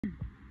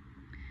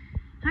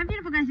Hi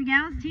beautiful guys and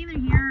gals, Taylor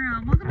here.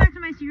 Welcome back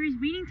to my series,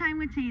 Reading Time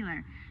with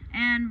Taylor.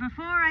 And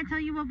before I tell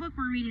you what book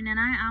we're reading, and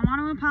I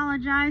want to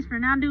apologize for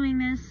not doing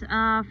this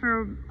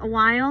for a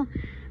while.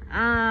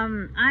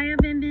 I have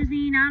been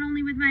busy not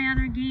only with my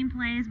other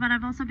gameplays, but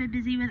I've also been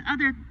busy with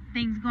other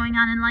things going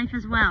on in life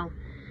as well.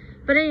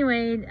 But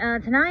anyway,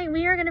 tonight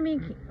we are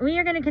going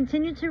to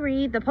continue to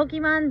read the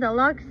Pokemon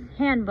Deluxe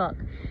Handbook.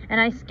 And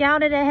I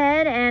scouted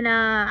ahead, and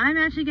I'm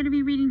actually going to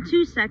be reading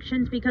two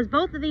sections because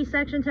both of these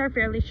sections are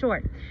fairly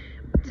short.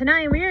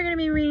 Tonight we are going to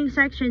be reading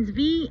sections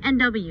V and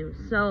W.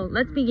 So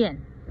let's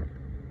begin.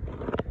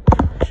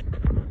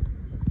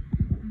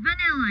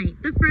 Vanillite,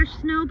 the fresh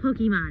snow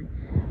Pokemon.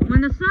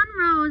 When the sun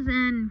rose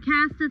and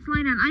cast its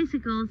light on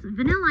icicles,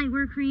 Vanillite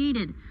were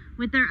created.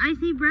 With their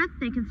icy breath,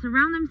 they can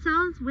surround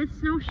themselves with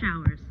snow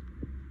showers.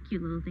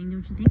 Cute little thing,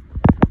 don't you think?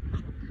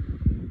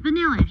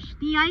 Vanillish,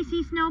 the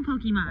icy snow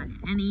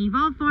Pokemon, and the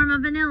evolved form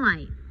of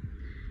Vanillite.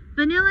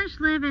 Vanillish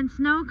live in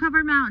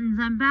snow-covered mountains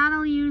and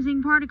battle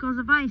using particles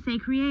of ice they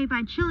create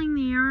by chilling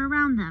the air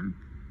around them.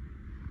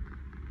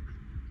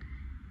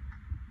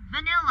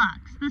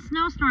 Vanillux, the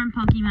snowstorm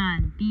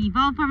Pokemon, the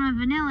evolved form of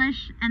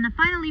Vanillish, and the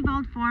final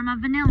evolved form of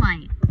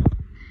Vanillite.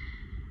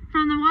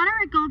 From the water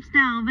it gulps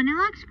down,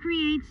 Vanillux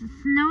creates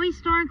snowy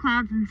storm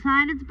clouds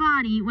inside its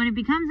body. When it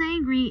becomes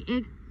angry,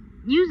 it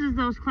uses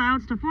those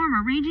clouds to form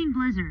a raging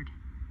blizzard.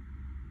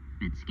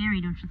 Bit scary,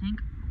 don't you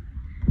think?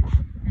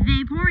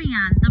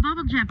 Vaporeon, the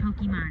bubble jet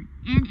Pokemon,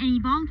 and an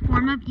evolved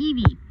form of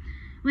Eevee.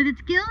 With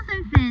its gills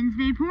and fins,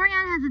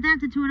 Vaporeon has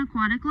adapted to an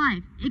aquatic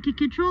life. It can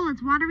control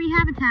its watery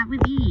habitat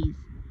with ease.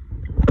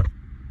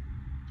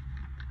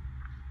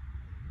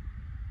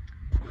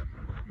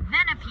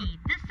 Venipede,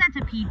 the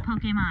centipede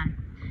Pokemon.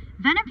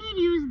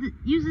 Venipede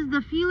uses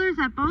the feelers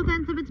at both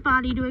ends of its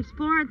body to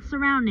explore its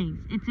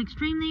surroundings. It's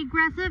extremely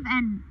aggressive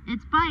and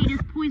its bite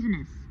is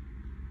poisonous.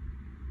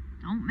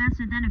 Don't mess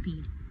with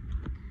Venipede.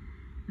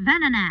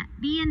 Venonat,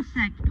 the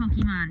insect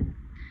Pokemon.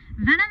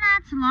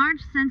 Venonat's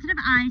large, sensitive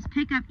eyes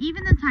pick up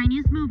even the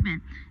tiniest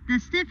movement. The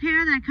stiff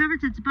hair that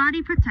covers its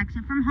body protects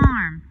it from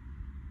harm.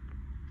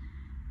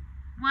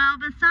 Well,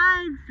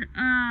 besides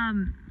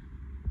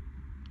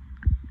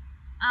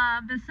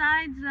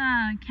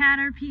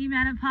Caterpie,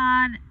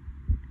 Metapod,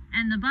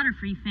 and the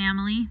Butterfree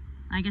family,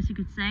 I guess you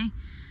could say,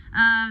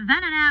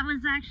 Venonat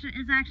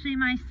is actually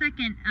my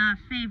second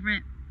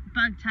favorite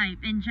bug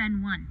type in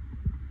Gen 1.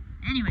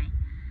 Anyway,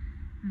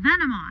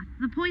 Venomoth,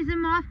 the poison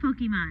moth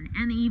Pokemon,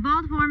 and the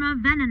evolved form of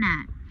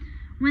Venonat.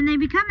 When they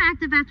become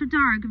active after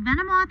dark,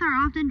 Venomoth are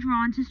often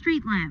drawn to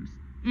street lamps.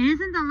 It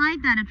isn't the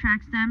light that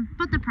attracts them,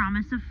 but the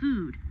promise of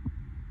food.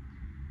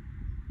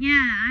 Yeah,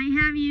 I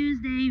have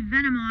used a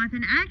Venomoth,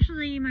 and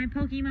actually my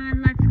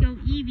Pokemon Let's Go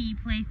Eevee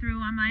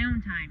playthrough on my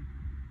own time.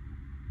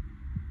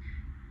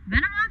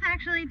 Venomoth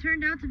actually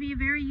turned out to be a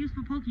very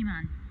useful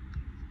Pokemon.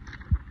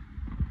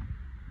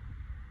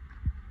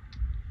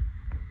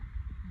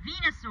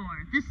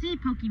 Venusaur, the sea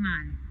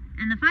Pokemon,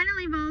 and the final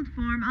evolved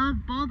form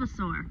of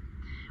Bulbasaur.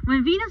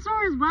 When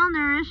Venusaur is well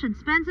nourished and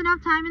spends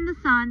enough time in the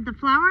sun, the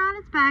flower on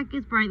its back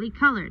is brightly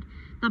colored.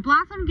 The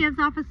blossom gives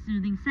off a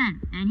soothing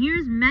scent. And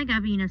here's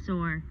Mega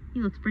Venusaur.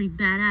 He looks pretty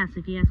badass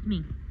if you ask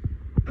me.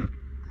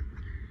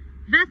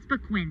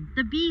 Vespiquen,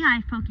 the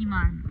beehive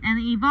Pokemon, and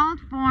the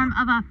evolved form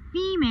of a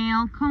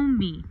female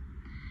Combee.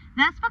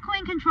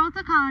 Vespiquen controls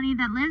the colony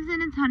that lives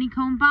in its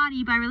honeycomb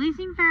body by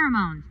releasing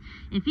pheromones.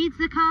 It feeds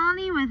the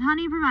colony with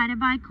honey provided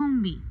by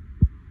Combee.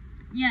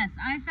 Yes,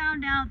 I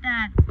found out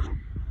that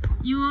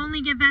you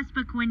only get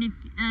Vespiquen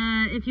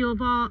if your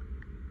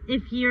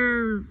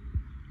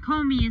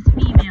Combee is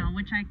female,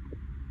 which kinda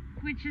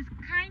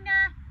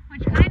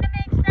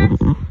makes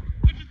sense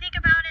if you think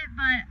about it,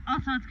 but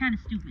also it's kind of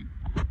stupid.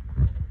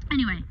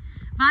 Anyway,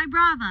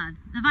 Vibrava,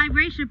 the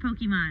vibration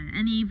Pokemon,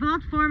 and the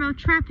evolved form of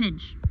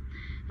Trapinch.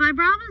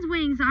 Vibrava's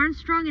wings aren't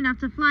strong enough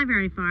to fly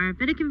very far,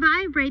 but it can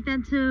vibrate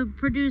them to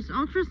produce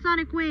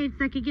ultrasonic waves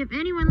that could give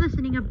anyone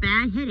listening a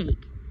bad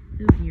headache.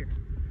 Oh dear.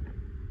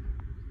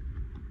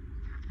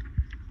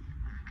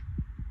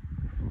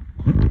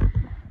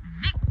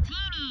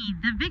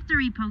 Victini, the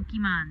victory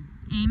Pokemon,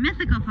 a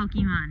mythical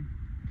Pokemon.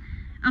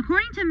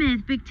 According to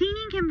myth,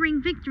 Victini can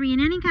bring victory in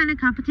any kind of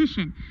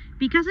competition.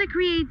 Because it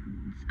creates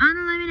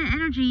unlimited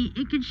energy,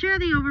 it can share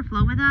the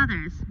overflow with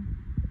others.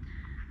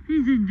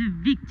 Isn't the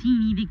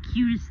Victini the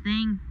cutest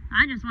thing?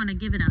 I just want to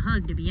give it a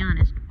hug, to be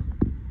honest.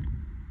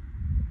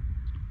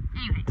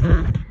 Anyway,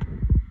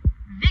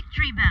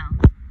 Victory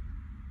Bell,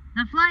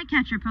 the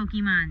flycatcher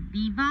Pokemon,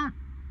 the evolved,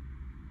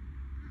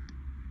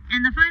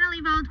 and the final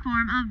evolved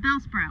form of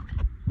Bellsprout.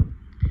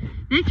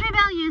 Victory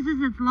Bell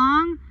uses its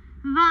long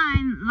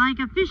vine like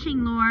a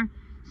fishing lure,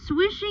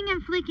 swishing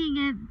and flicking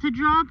it to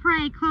draw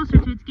prey closer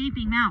to its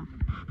gaping mouth.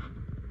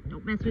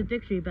 Don't mess with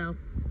Victory Bell.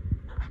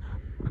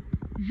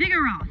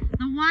 Vigoroth,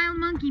 the wild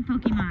monkey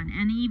Pokemon,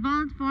 and the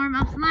evolved form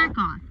of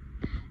Slackoth.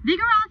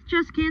 Vigoroth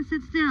just can't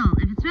sit still.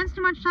 If it spends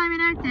too much time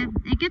inactive,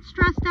 it gets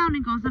stressed out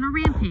and goes on a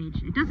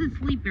rampage. It doesn't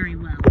sleep very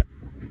well.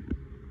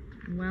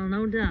 Well,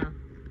 no duh.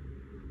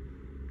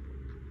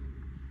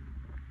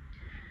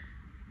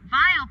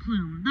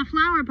 Vileplume, the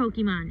flower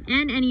Pokemon,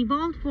 and an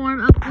evolved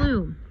form of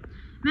Bloom.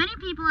 Many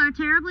people are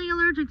terribly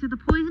allergic to the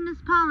poisonous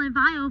pollen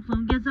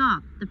Vileplume gives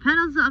off. The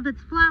petals of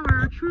its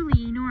flower are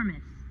truly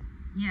enormous.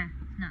 Yeah,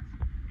 it's nuts.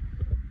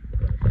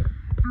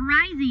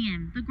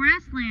 Virizion, the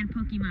grassland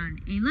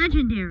Pokemon, a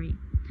legendary.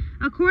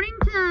 According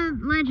to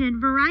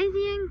legend,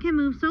 Virizion can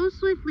move so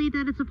swiftly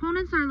that its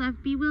opponents are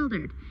left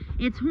bewildered.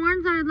 Its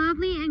horns are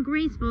lovely and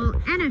graceful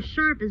and as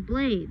sharp as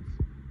blades.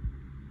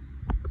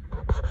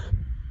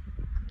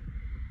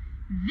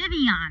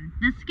 Vivian,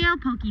 the scale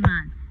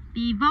Pokemon,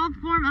 the evolved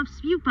form of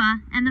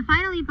Spupa and the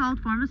final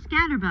evolved form of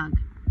Scatterbug.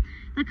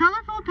 The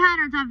colorful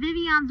patterns of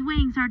Vivian's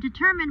wings are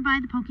determined by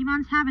the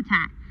Pokemon's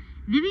habitat.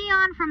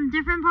 Vivian from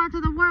different parts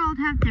of the world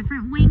have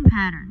different wing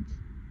patterns.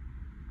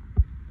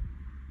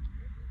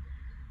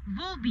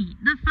 Volbeat,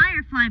 the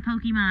firefly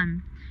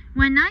Pokemon.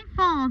 When night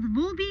falls,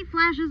 Volbeat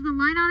flashes the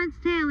light on its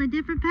tail in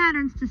different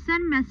patterns to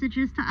send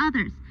messages to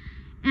others.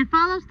 It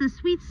follows the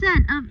sweet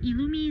scent of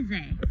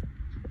Illumise.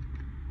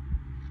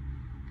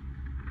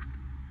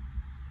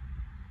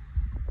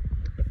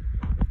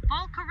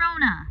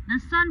 Volcarona, the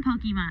sun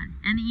Pokemon,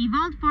 and the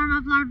evolved form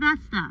of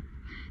Larvesta.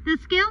 The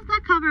scales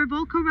that cover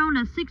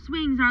Volcarona's 6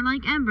 wings are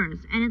like embers,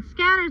 and it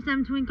scatters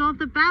them to engulf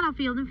the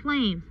battlefield in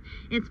flames.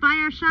 Its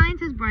fire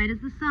shines as bright as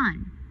the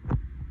sun.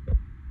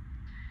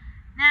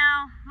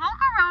 Now,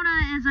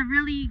 Volcarona is a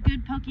really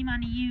good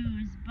Pokemon to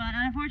use, but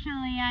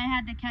unfortunately I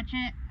had to catch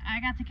it. I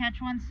got to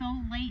catch one so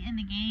late in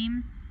the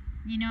game,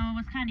 you know, it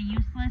was kind of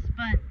useless,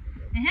 but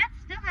it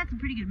still had some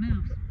pretty good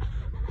moves.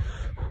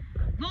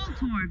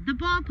 Voltorb, the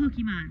ball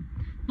Pokemon.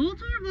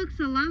 Voltorb looks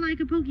a lot like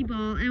a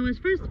Pokeball and was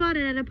first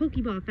spotted at a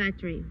Pokeball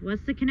factory.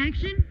 What's the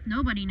connection?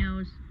 Nobody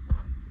knows.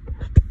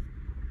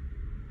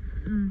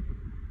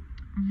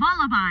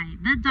 Vullaby,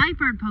 the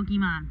diapered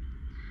Pokemon.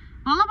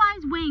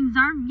 Vullaby's wings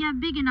aren't yet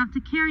big enough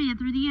to carry it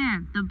through the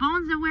air. The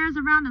bones it wears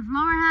around its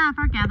lower half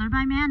are gathered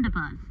by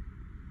Mandibuzz.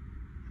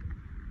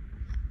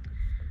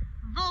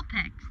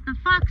 Vulpix, the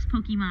fox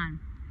Pokemon.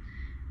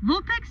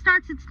 Vulpix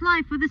starts its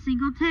life with a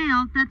single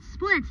tail that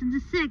splits into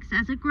 6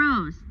 as it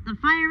grows. The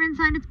fire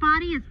inside its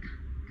body is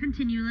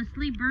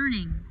continuously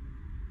burning.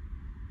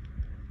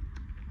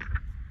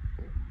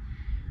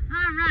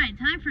 Alright,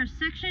 time for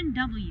Section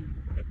W.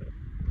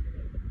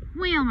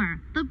 Whalmer,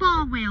 the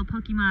ball whale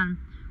Pokemon.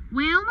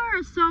 Whalmer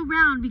is so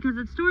round because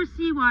it stores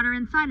seawater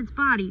inside its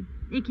body.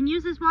 It can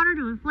use this water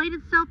to inflate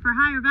itself for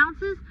higher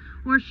bounces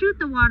or shoot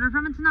the water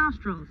from its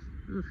nostrils.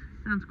 Ugh,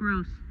 sounds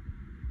gross.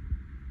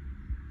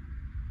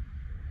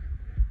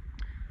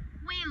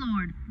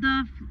 Wailord,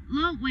 the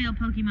float whale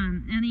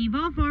Pokemon, and the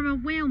evolved form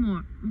of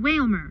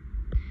Whalmer.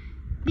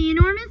 The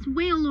enormous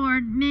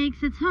Wailord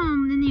makes its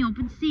home in the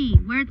open sea,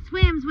 where it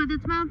swims with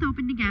its mouth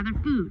open to gather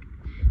food.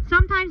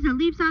 Sometimes it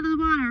leaps out of the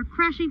water,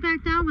 crashing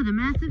back down with a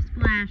massive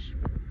splash.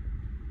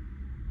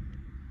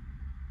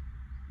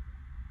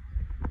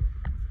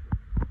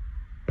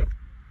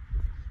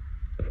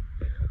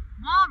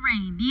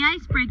 Walrein, the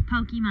Icebreak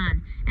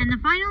Pokemon, and the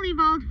final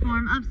evolved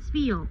form of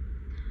Spheal.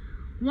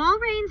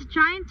 Walrein's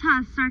giant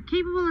tusks are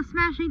capable of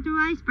smashing through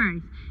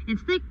icebergs.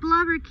 Its thick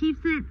blubber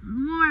keeps it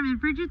warm in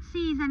frigid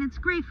seas, and it's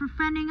great for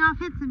fending off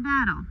hits in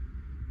battle.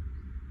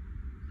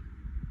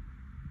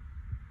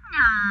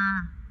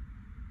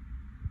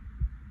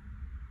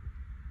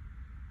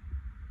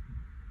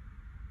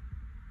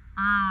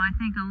 Oh, I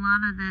think a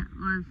lot of it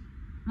was,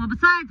 well,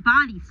 besides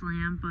Body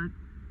Slam, but...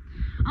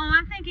 Oh,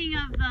 I'm thinking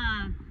of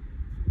the...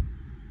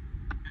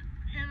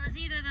 It was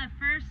either the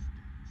first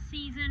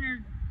season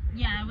or...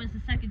 Yeah, it was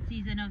the second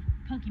season of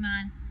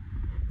Pokemon,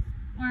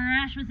 where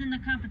Ash was in the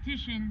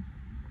competition,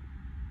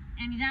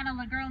 and he battled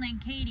a girl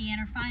named Katie, and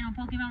her final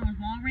Pokemon was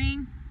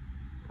Walrein.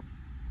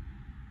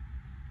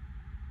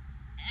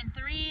 And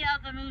 3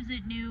 of the moves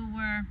it knew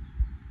were,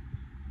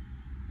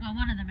 well,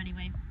 one of them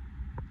anyway.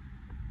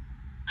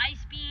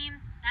 Ice Beam,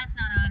 that's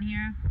not on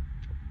here.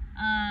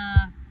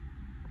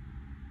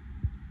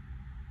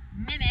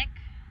 Mimic,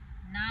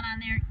 not on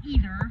there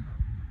either,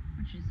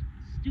 which is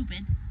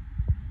stupid.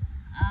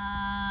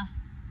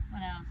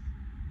 What else?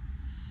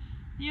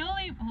 The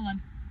only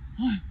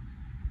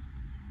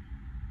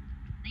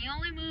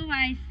move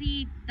I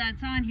see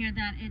that's on here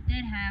that it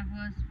did have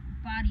was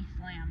Body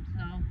Slam,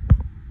 so,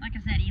 like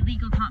I said,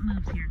 illegal top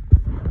moves here.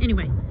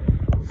 Anyway,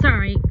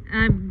 sorry,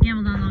 I've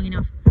gambled on long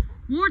enough.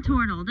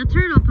 Wartortle, the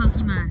turtle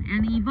Pokemon,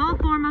 and the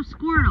evolved form of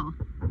Squirtle.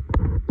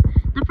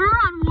 The fur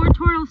on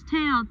Wartortle's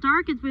tail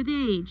darkens with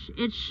age.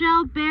 Its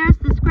shell bears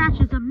the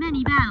scratches of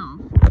many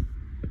battles.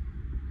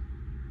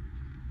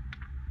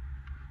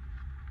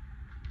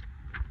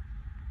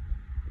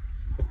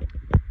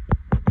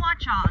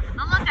 Watchog,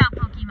 the lookout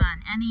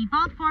Pokemon, and the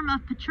evolved form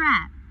of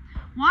Patrat.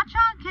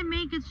 Watchog can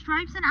make its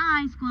stripes and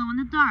eyes glow in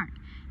the dark.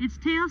 Its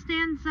tail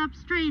stands up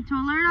straight to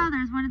alert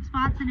others when it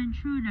spots an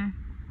intruder.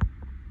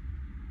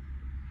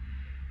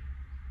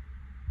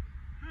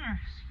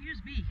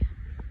 Excuse me.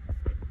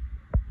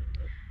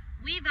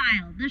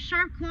 Weavile, the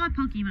sharp-clawed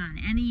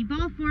Pokemon, and the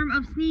evolved form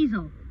of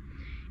Sneasel.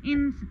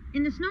 In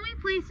the snowy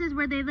places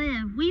where they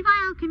live,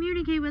 Weavile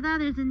communicate with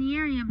others in the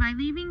area by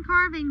leaving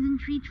carvings in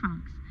tree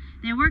trunks.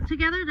 They work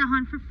together to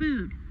hunt for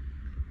food.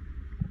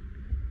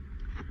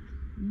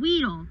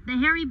 Weedle, the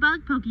hairy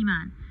bug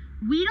Pokemon.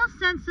 Weedle's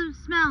sense of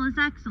smell is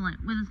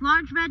excellent. With its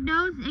large red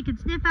nose, it can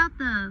sniff out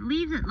the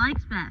leaves it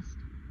likes best.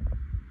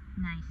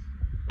 Nice.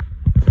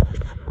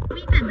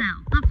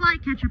 Weepinbell, the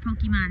flycatcher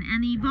Pokemon,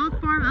 and the evolved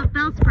form of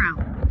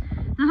Bellsprout.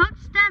 The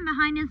hooked stem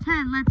behind its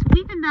head lets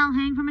Weepinbell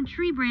hang from a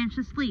tree branch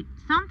to sleep.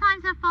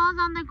 Sometimes it falls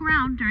on the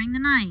ground during the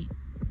night.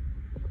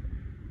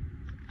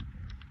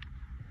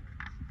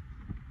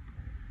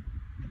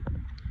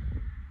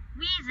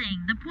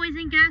 Wheezing, the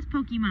poison gas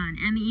Pokemon,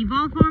 and the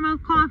evolved form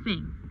of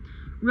Coughing.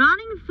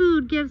 Rotting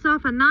food gives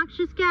off a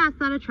noxious gas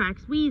that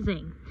attracts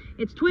wheezing.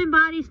 Its twin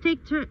bodies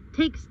takes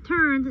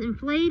turns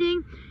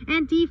inflating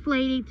and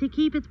deflating to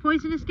keep its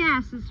poisonous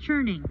gases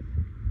churning.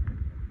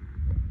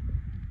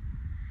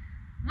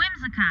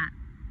 Whimsicott,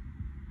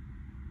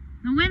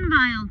 the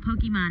Windvild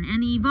Pokemon,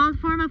 and the evolved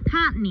form of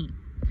Cottony.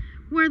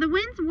 Where the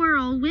winds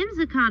whirl,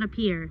 Whimsicott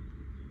appear,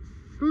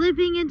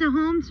 slipping into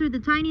homes through the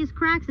tiniest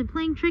cracks and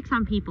playing tricks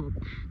on people.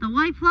 The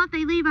white fluff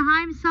they leave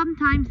behind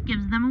sometimes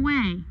gives them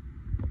away.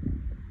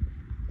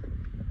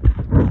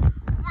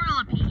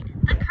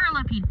 Whirlipede, the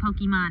Curlipede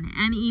Pokemon,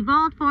 and the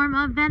evolved form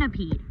of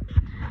Venipede.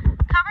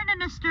 Covered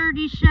in a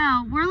sturdy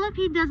shell,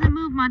 Whirlipede doesn't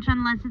move much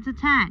unless it's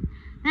attacked.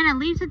 Then it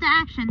leaps into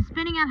action,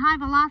 spinning at high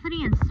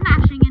velocity and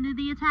smashing into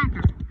the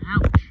attacker.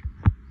 Ouch.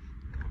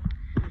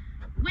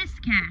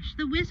 Whiscash,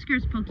 the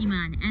Whiskers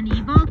Pokemon, and the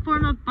evolved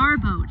form of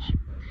Barboach.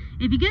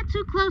 If you get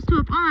too close to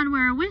a pond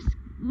where a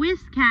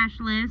Whiscash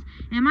lives,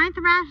 it might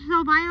thrash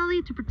so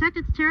violently to protect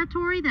its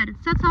territory that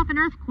it sets off an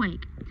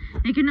earthquake.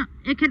 It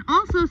can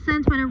also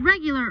sense when a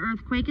regular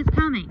earthquake is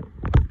coming.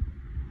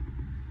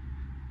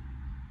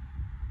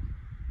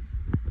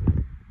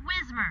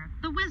 Whismur,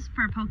 the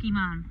Whisper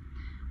Pokemon.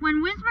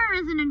 When Whismur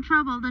isn't in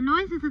trouble, the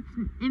noises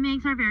it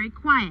makes are very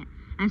quiet.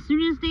 As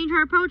soon as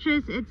danger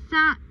approaches, it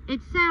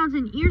sounds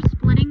an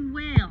ear-splitting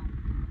wail.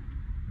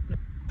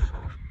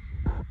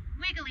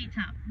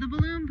 Wigglytuff, the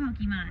Balloon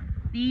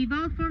Pokemon, the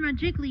evolved form of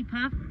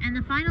Jigglypuff, and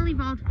the final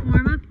evolved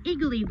form of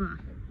Igglybuff.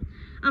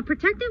 A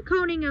protective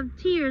coating of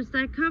tears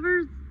that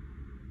covers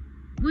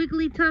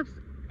Wigglytuff's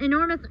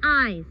enormous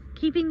eyes,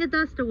 keeping the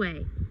dust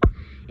away.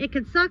 It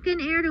can suck in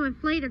air to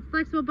inflate its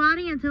flexible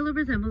body until it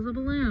resembles a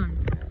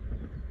balloon.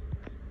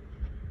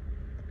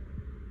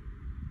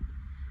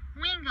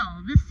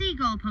 Wingull, the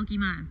Seagull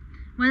Pokemon.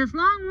 With its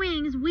long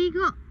wings,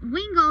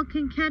 Wingull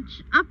can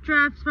catch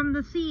updrafts from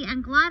the sea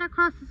and glide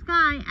across the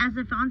sky as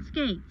if on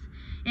skates.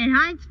 It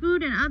hides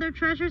food and other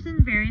treasures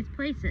in various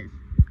places.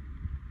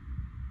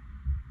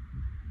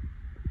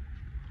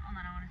 Hold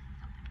on, I want to see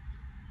something.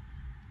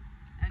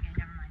 Okay,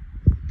 never mind.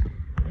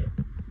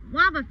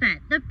 Wobbuffet,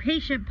 the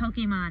Patient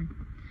Pokemon.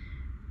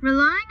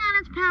 Relying on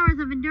its powers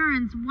of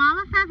endurance,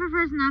 Wobbuffet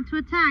prefers not to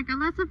attack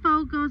unless a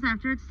foe goes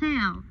after its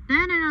tail.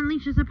 Then it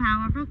unleashes a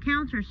powerful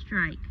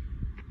counter-strike.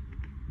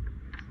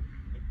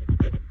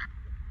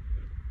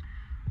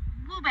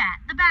 Woobat,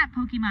 the Bat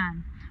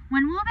Pokemon.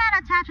 When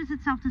Woobat attaches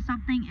itself to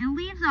something, it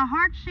leaves a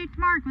heart-shaped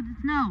mark with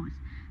its nose.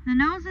 The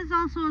nose is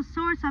also a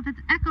source of its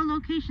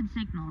echolocation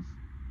signals.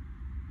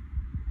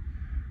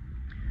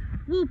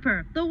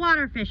 Wooper, the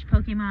Waterfish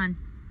Pokemon.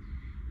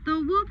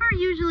 Though Wooper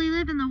usually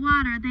live in the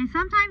water, they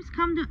sometimes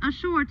come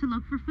ashore to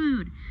look for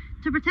food.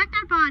 To protect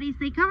their bodies,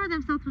 they cover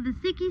themselves with a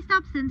sticky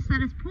substance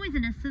that is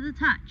poisonous to the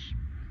touch.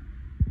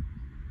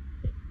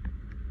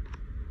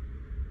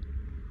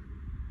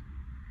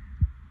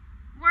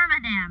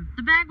 Wormadam,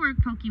 the Bagworm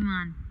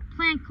Pokemon,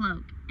 Plant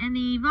Cloak, and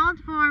the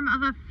evolved form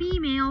of a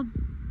female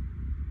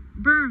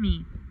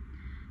Burmy.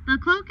 The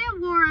cloak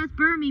it wore as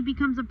Burmy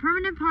becomes a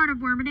permanent part of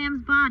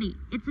Wormadam's body.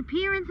 Its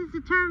appearance is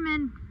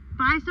determined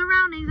by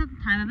surroundings at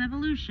the time of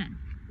evolution.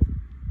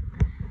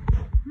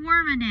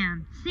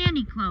 Wormadam,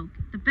 Sandy Cloak,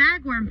 the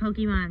Bagworm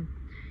Pokemon.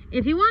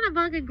 If you want to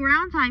bug a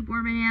ground-type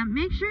Wormadam,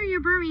 make sure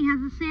your Burmy has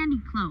a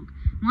Sandy Cloak.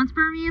 Once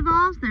Burmy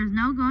evolves, there's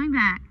no going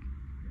back.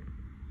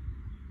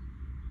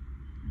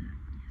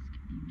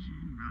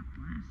 Confusion, Rock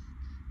Blast.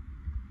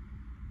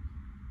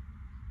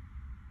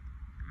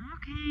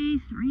 Okay,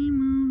 3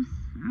 moves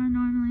are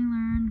normally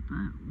learned,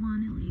 but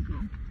 1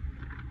 illegal.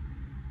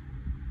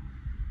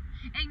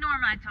 Ignore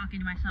my talking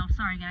to myself.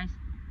 Sorry, guys.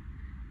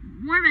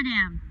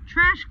 Wormadam,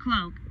 Trash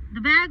Cloak, the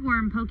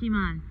Bagworm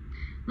Pokemon.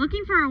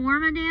 Looking for a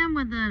Wormadam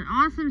with an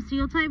awesome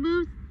Steel-type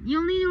moves?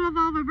 You'll need to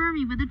evolve a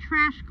Burmy with a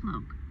Trash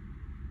Cloak.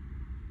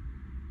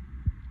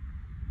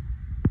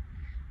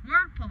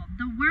 Wurmple,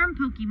 the Worm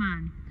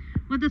Pokemon.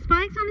 With the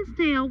spikes on its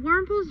tail,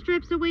 Wurmple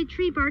strips away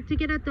tree bark to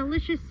get a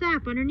delicious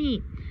sap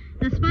underneath.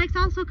 The spikes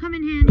also come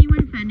in handy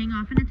when fending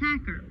off an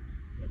attacker.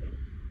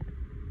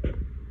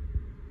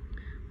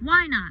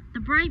 Wynaut,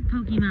 the Bright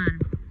Pokemon.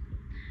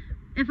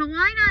 If a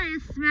Wynaut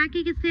is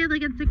smacking its tail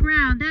against the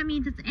ground, that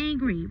means it's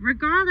angry,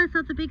 regardless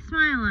of the big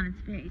smile on its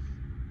face.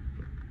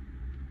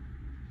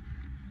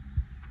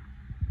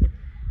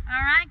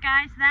 Alright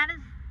guys, that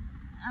is,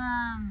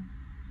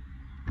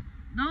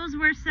 those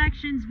were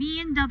sections V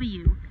and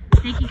W.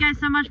 Thank you guys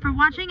so much for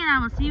watching, and I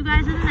will see you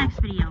guys in the next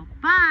video.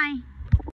 Bye!